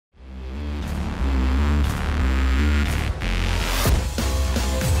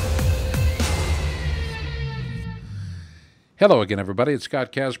Hello again, everybody. It's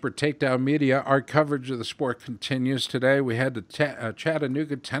Scott Casper, Takedown Media. Our coverage of the sport continues today. We head to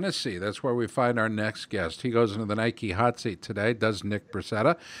Chattanooga, Tennessee. That's where we find our next guest. He goes into the Nike hot seat today, does Nick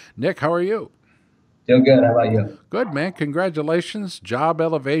Brascetta. Nick, how are you? Doing good. How about you? Good, man. Congratulations. Job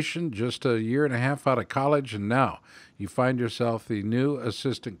elevation, just a year and a half out of college, and now you find yourself the new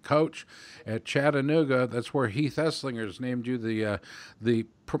assistant coach at Chattanooga. That's where Heath Esslinger's named you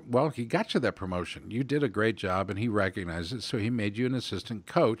well, he got you that promotion. You did a great job, and he recognized it, so he made you an assistant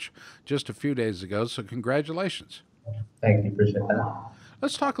coach just a few days ago. So congratulations. Thank you. Appreciate that.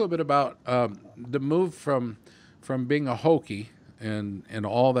 Let's talk a little bit about the move from being a Hokie and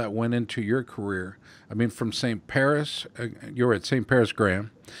all that went into your career. I mean, from St. Paris, you were at St. Paris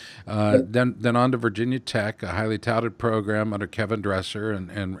Graham, Yep. then on to Virginia Tech, a highly touted program under Kevin Dresser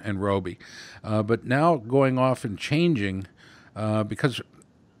and Roby, but now going off and changing because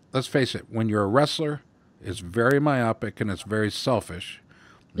let's face it, when you're a wrestler, it's very myopic and it's very selfish.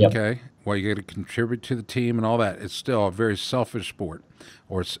 Yep. Okay, well, you got to contribute to the team and all that. It's still a very selfish sport,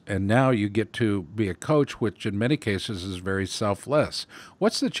 and now you get to be a coach, which in many cases is very selfless.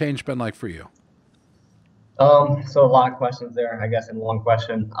 What's the change been like for you? So a lot of questions there, I guess, in one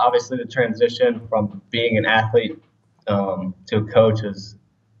question. Obviously, the transition from being an athlete to a coach is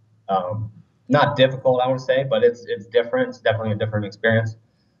not difficult, I would say, but it's different. It's definitely a different experience.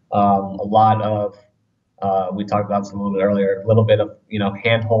 A lot of we talked about this a little bit earlier. A little bit of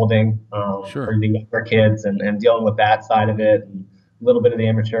hand holding Sure. for the younger kids and dealing with that side of it, and a little bit of the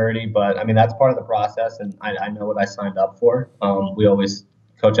immaturity. But I mean, that's part of the process, and I know what I signed up for. We always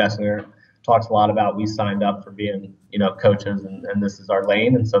Coach Esslinger talks a lot about we signed up for being coaches, and this is our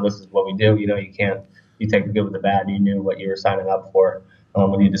lane, and so this is what we do. You take the good with the bad. You knew what you were signing up for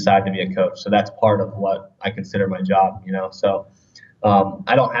when you decide to be a coach. So that's part of what I consider my job. So.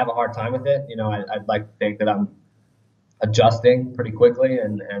 I don't have a hard time with it. I'd like to think that I'm adjusting pretty quickly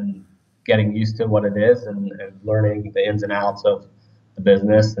and getting used to what it is and learning the ins and outs of the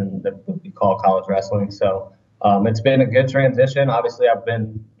business and what we call college wrestling. So it's been a good transition. Obviously, I've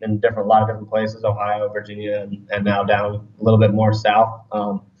been in a lot of different places, Ohio, Virginia, and now down a little bit more south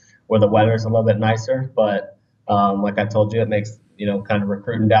where the weather is a little bit nicer. But like I told you, it makes kind of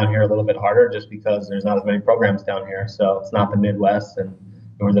recruiting down here a little bit harder just because there's not as many programs down here. So it's not the Midwest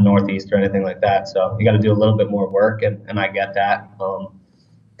or the Northeast or anything like that. So you got to do a little bit more work, and I get that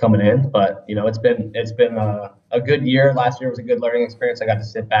coming in. But it's been a good year. Last year was a good learning experience. I got to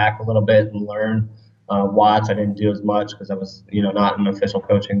sit back a little bit and learn, watch. I didn't do as much because I was not in an official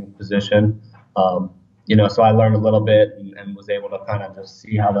coaching position. So I learned a little bit and was able to kind of just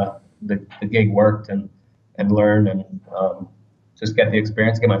see how the gig worked and learn and just get the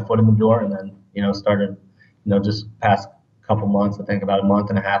experience, get my foot in the door, and then started just past couple months. I think about a month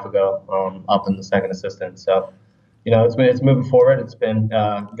and a half ago, up in the second assistant. So it's moving forward. It's been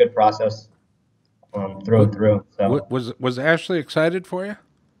a good process through and through. So Was Ashley excited for you?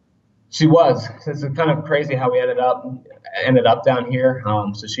 she was. It's kind of crazy how we ended up down here.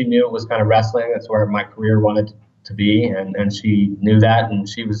 So she knew it was kind of wrestling. That's where my career wanted to be, and she knew that, and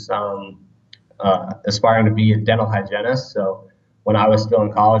she was aspiring to be a dental hygienist. So when I was still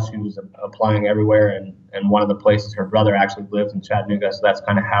in college, she was applying everywhere, and one of the places her brother actually lives in Chattanooga. So that's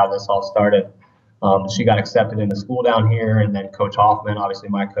kind of how this all started. She got accepted into school down here, and then Coach Hoffman, obviously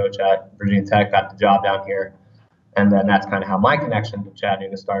my coach at Virginia Tech, got the job down here. And then that's kind of how my connection to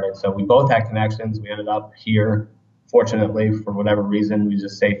Chattanooga started. So we both had connections. We ended up here, fortunately, for whatever reason. We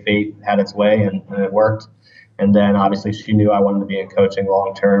just say fate had its way, and it worked. And then obviously she knew I wanted to be in coaching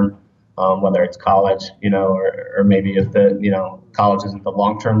long term, whether it's college, or maybe if college isn't the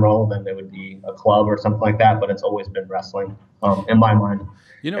long term role, then it would be a club or something like that. But it's always been wrestling in my mind.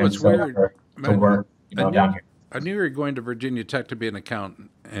 And It's so weird. to work, I knew down here. I knew you were going to Virginia Tech to be an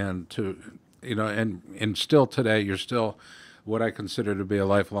accountant, and and still today you're still what I consider to be a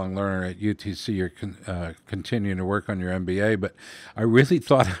lifelong learner at UTC. You're continuing to work on your MBA, but I really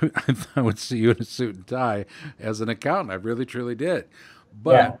thought I would see you in a suit and tie as an accountant. I really truly did.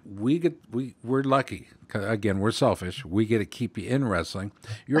 But Yeah. we're lucky. 'Cause again, we're selfish. We get to keep you in wrestling.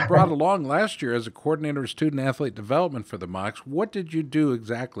 You were brought along last year as a coordinator of student athlete development for the Mocs. What did you do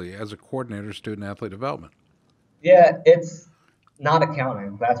exactly as a coordinator of student athlete development? Yeah, it's not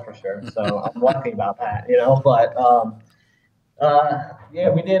accounting, that's for sure. So I'm lucky about that. But yeah,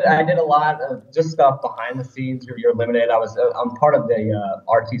 we did. I did a lot of just stuff behind the scenes. You're limited. I'm part of the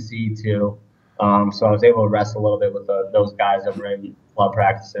RTC too, so I was able to wrestle a little bit with those guys over in club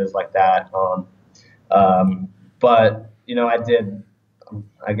practices like that. But I did,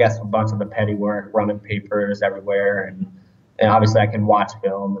 I guess, a bunch of the petty work, running papers everywhere, and obviously I can watch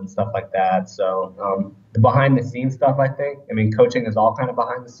film and stuff like that. So the behind the scenes stuff, I mean, coaching is all kind of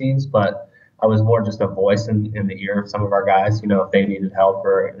behind the scenes, but I was more just a voice in the ear of some of our guys, if they needed help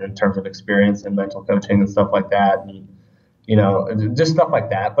or in terms of experience and mental coaching and stuff like that. And, just stuff like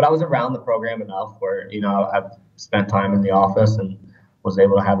that. But I was around the program enough where, I've spent time in the office and was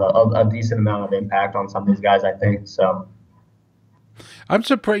able to have a decent amount of impact on some of these guys, I think. So I'm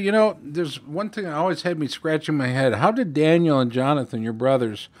surprised. There's one thing that always had me scratching my head. How did Daniel and Jonathan, your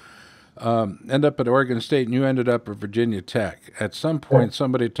brothers, end up at Oregon State and you ended up at Virginia Tech? At some point,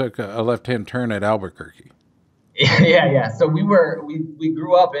 somebody took a left-hand turn at Albuquerque. Yeah. So we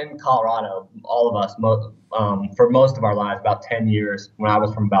grew up in Colorado, all of us, for most of our lives, about 10 years, when I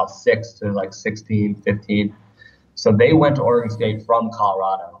was from about 6 to like 16, 15. So they went to Oregon State from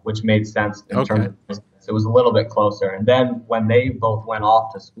Colorado, which made sense in terms of business. It was a little bit closer. And then when they both went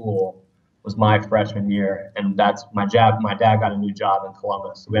off to school was my freshman year, and that's my dad got a new job in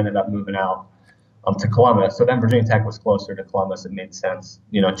Columbus, so we ended up moving out to Columbus. So then Virginia Tech was closer to Columbus. It made sense,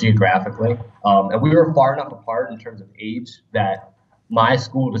 geographically. And we were far enough apart in terms of age that my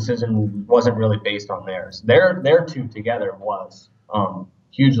school decision wasn't really based on theirs. Their two together was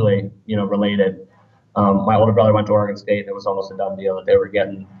hugely, related. My older brother went to Oregon State, and it was almost a done deal that they were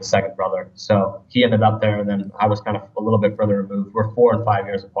getting the second brother. So he ended up there, and then I was kind of a little bit further removed. We're 4 and 5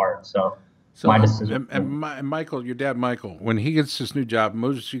 years apart. So my decision. And Michael, your dad, Michael, when he gets this new job,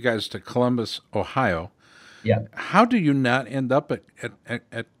 moves you guys to Columbus, Ohio. Yeah. How do you not end up at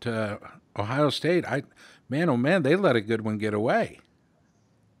Ohio State? Man, oh man, they let a good one get away.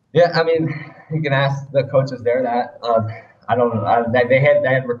 Yeah, I mean, you can ask the coaches there that. I don't know. They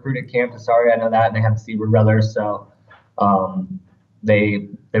had recruited Cam Tessari, I know that, and they had the Seaver brothers, so they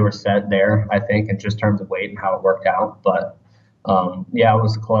were set there, I think, in just terms of weight and how it worked out. But yeah, it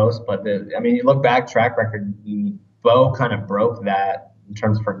was close. But you look back, track record, Bo kind of broke that in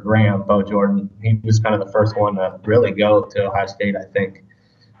terms for Graham. Bo Jordan, he was kind of the first one to really go to Ohio State, I think,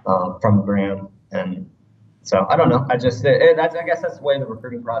 from Graham. And so I don't know. I guess that's the way the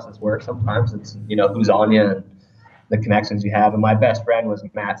recruiting process works. Sometimes it's who's on you and the connections you have. And my best friend was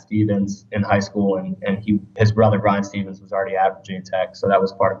Matt Stevens in high school, and his brother Brian Stevens was already at Virginia Tech, so that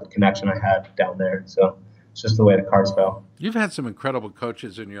was part of the connection I had down there. So it's just the way the cards fell. You've had some incredible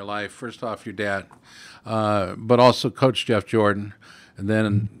coaches in your life. First off, your dad, but also Coach Jeff Jordan, and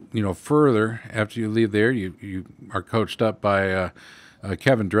then further after you leave there, you are coached up by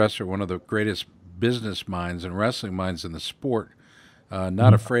Kevin Dresser, one of the greatest business minds and wrestling minds in the sport.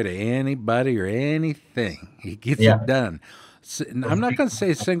 Not afraid of anybody or anything. He gets it done. I'm not going to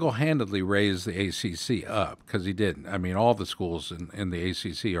say single-handedly raised the ACC up, because he didn't. I mean, all the schools in the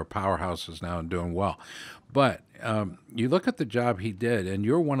ACC are powerhouses now and doing well. But you look at the job he did, and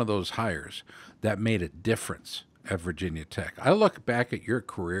you're one of those hires that made a difference at Virginia Tech. I look back at your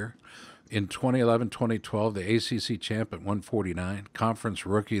career. In 2011, 2012, the ACC champ at 149, Conference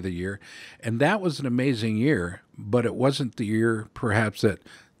Rookie of the Year. And that was an amazing year, but it wasn't the year perhaps that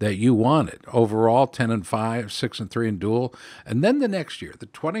you wanted. Overall, 10-5, 6-3 in dual. And then the next year, the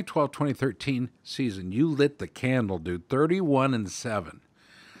 2012-2013 season, you lit the candle, dude, 31-7.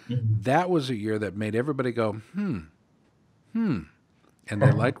 Mm-hmm. That was a year that made everybody go, And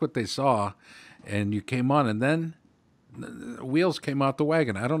they liked what they saw, and you came on, and then the wheels came out the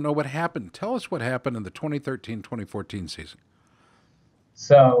wagon. I don't know what happened. Tell us what happened in the 2013-2014 season.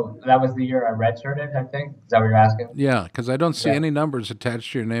 So that was the year I redshirted, I think. Is that what you're asking? Yeah, because I don't see any numbers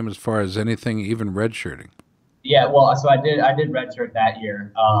attached to your name as far as anything, even redshirting. Yeah, well, so I did redshirt that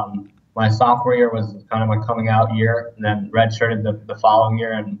year. My sophomore year was kind of my coming out year, and then redshirted the following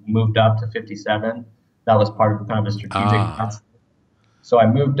year and moved up to 57. That was part of kind of a strategic process. So I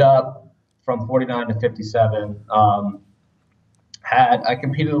moved up from 49 to 57. I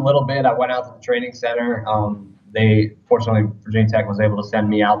competed a little bit. I went out to the training center. Fortunately, Virginia Tech was able to send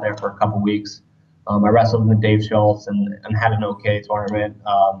me out there for a couple weeks. I wrestled in the Dave Schultz and had an okay tournament.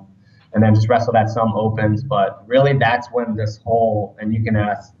 And then just wrestled at some opens. But really, that's when this whole, and you can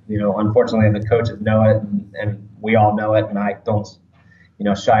ask, unfortunately, the coaches know it, and we all know it, and I don't,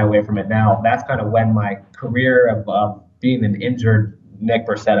 shy away from it now. That's kind of when my career of being an injured Nick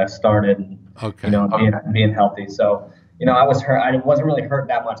Brascetta started, being healthy. So, I was hurt. I wasn't really hurt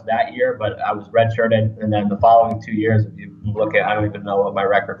that much that year, but I was redshirted. And then the following 2 years, if you look at, I don't even know what my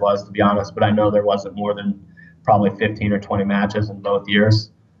record was, to be honest, but I know there wasn't more than probably 15 or 20 matches in both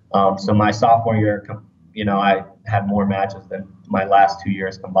years. So my sophomore year, I had more matches than my last 2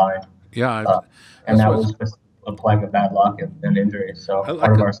 years combined. Yeah. And that was just a plague of bad luck and injuries. So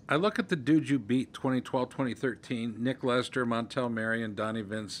I look at the dudes you beat 2012, 2013, Nick Lester, Montel Marion, Donnie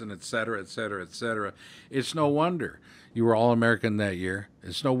Vincent, et cetera, et cetera, et cetera. It's no wonder you were All-American that year.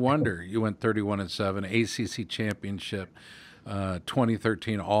 It's no wonder you went 31-7, ACC championship,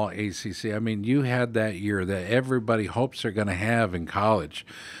 2013 All ACC. I mean, you had that year that everybody hopes they're going to have in college,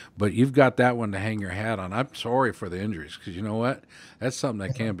 but you've got that one to hang your hat on. I'm sorry for the injuries because you know what? That's something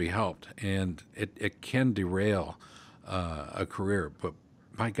that can be helped, and it can derail a career. But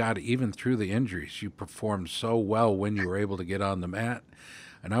my God, even through the injuries, you performed so well when you were able to get on the mat.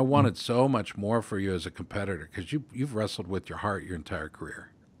 And I wanted so much more for you as a competitor because you've wrestled with your heart your entire career.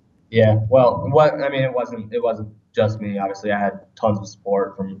 Yeah, well, it wasn't just me. Obviously, I had tons of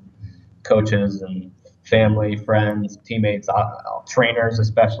support from coaches and family, friends, teammates, trainers,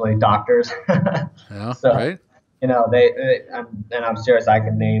 especially doctors. Yeah, So, right. I'm serious. I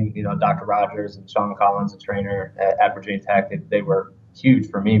can name, Dr. Rogers and Sean Collins, a trainer at Virginia Tech. They were huge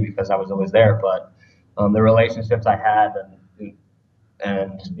for me because I was always there. But the relationships I had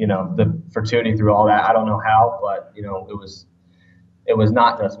and the fortuity through all that, I don't know how, but it was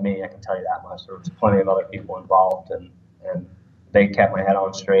not just me. I can tell you that much. There was plenty of other people involved, and they kept my head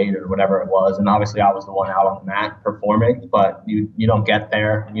on straight or whatever it was. And obviously, I was the one out on the mat performing, but you don't get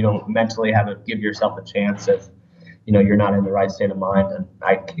there. You don't mentally have to give yourself a chance if you're not in the right state of mind. And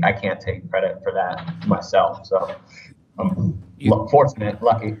I can't take credit for that myself. So I'm fortunate,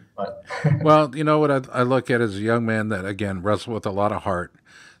 lucky. But well, you know what I look at as a young man that again wrestled with a lot of heart.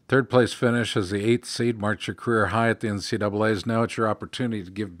 Third place finish as the 8th seed, marked your career high at the NCAAs. Now it's your opportunity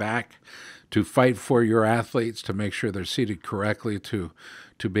to give back, to fight for your athletes, to make sure they're seated correctly, to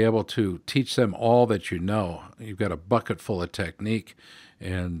be able to teach them all that you know. You've got a bucket full of technique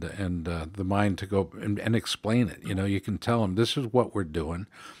and the mind to go and explain it. You can tell them this is what we're doing.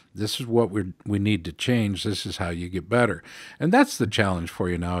 This is what we need to change. This is how you get better. And that's the challenge for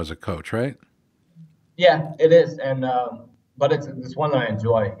you now as a coach, right? Yeah, it is. And but it's one that I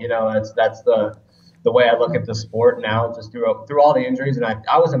enjoy. That's the way I look at the sport now, just through all the injuries. And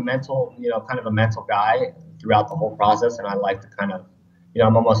I was a mental, kind of a mental guy throughout the whole process. And I like to kind of,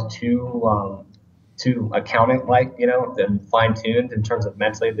 I'm almost too accountant like, and fine tuned in terms of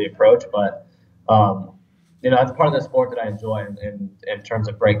mentally the approach. But that's part of the sport that I enjoy in terms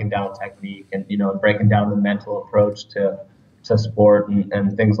of breaking down technique and breaking down the mental approach to sport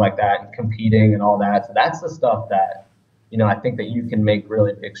and things like that, and competing and all that. So that's the stuff that I think that you can make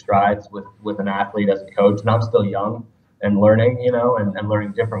really big strides with an athlete as a coach. And I'm still young and learning, and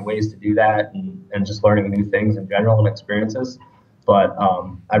learning different ways to do that and just learning new things in general and experiences. But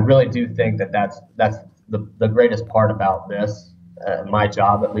I really do think that that's the greatest part about this, my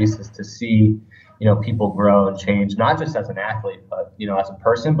job at least, is to see, people grow and change, not just as an athlete, but, as a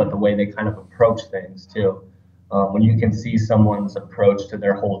person, but the way they kind of approach things too. When you can see someone's approach to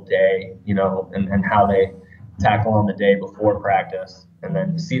their whole day, and how they tackle on the day before practice, and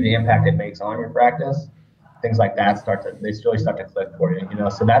then see the impact it makes on your practice, things like that really start to click for you.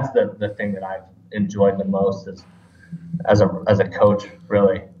 So that's the thing that I've enjoyed the most as a coach,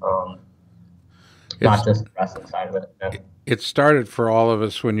 really. Not just the wrestling side of it. Yeah. It started for all of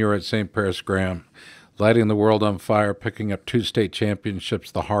us when you were at St. Paris Graham, lighting the world on fire, picking up 2 state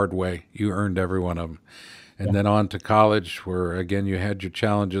championships the hard way. You earned every one of them. And then on to college, where, again, you had your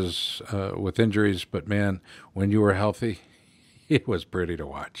challenges with injuries. But, man, when you were healthy, it was pretty to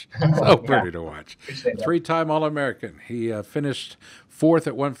watch. So pretty to watch. 3-time All-American. He finished 4th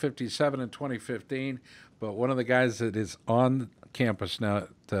at 157 in 2015. But one of the guys that is on campus now at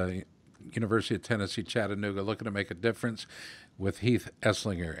the University of Tennessee, Chattanooga, looking to make a difference with Heath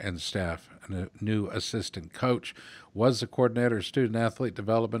Esslinger and staff, and a new assistant coach, was the coordinator of student-athlete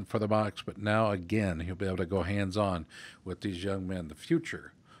development for the Mocs, but now, again, he'll be able to go hands-on with these young men. The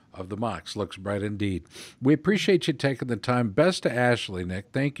future of the Mocs looks bright indeed. We appreciate you taking the time. Best to Ashley, Nick.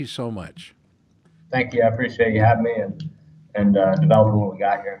 Thank you so much. Thank you. I appreciate you having me and developing what we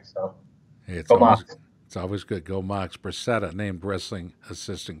got here. So, go Mocs. It's always good. Go Mocs. Brascetta, named wrestling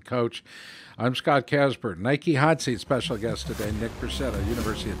assistant coach. I'm Scott Casper. Nike Hot Seat special guest today, Nick Brascetta,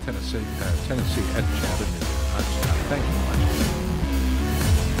 University of Tennessee at Chattanooga. I'm Scott. Thank you much.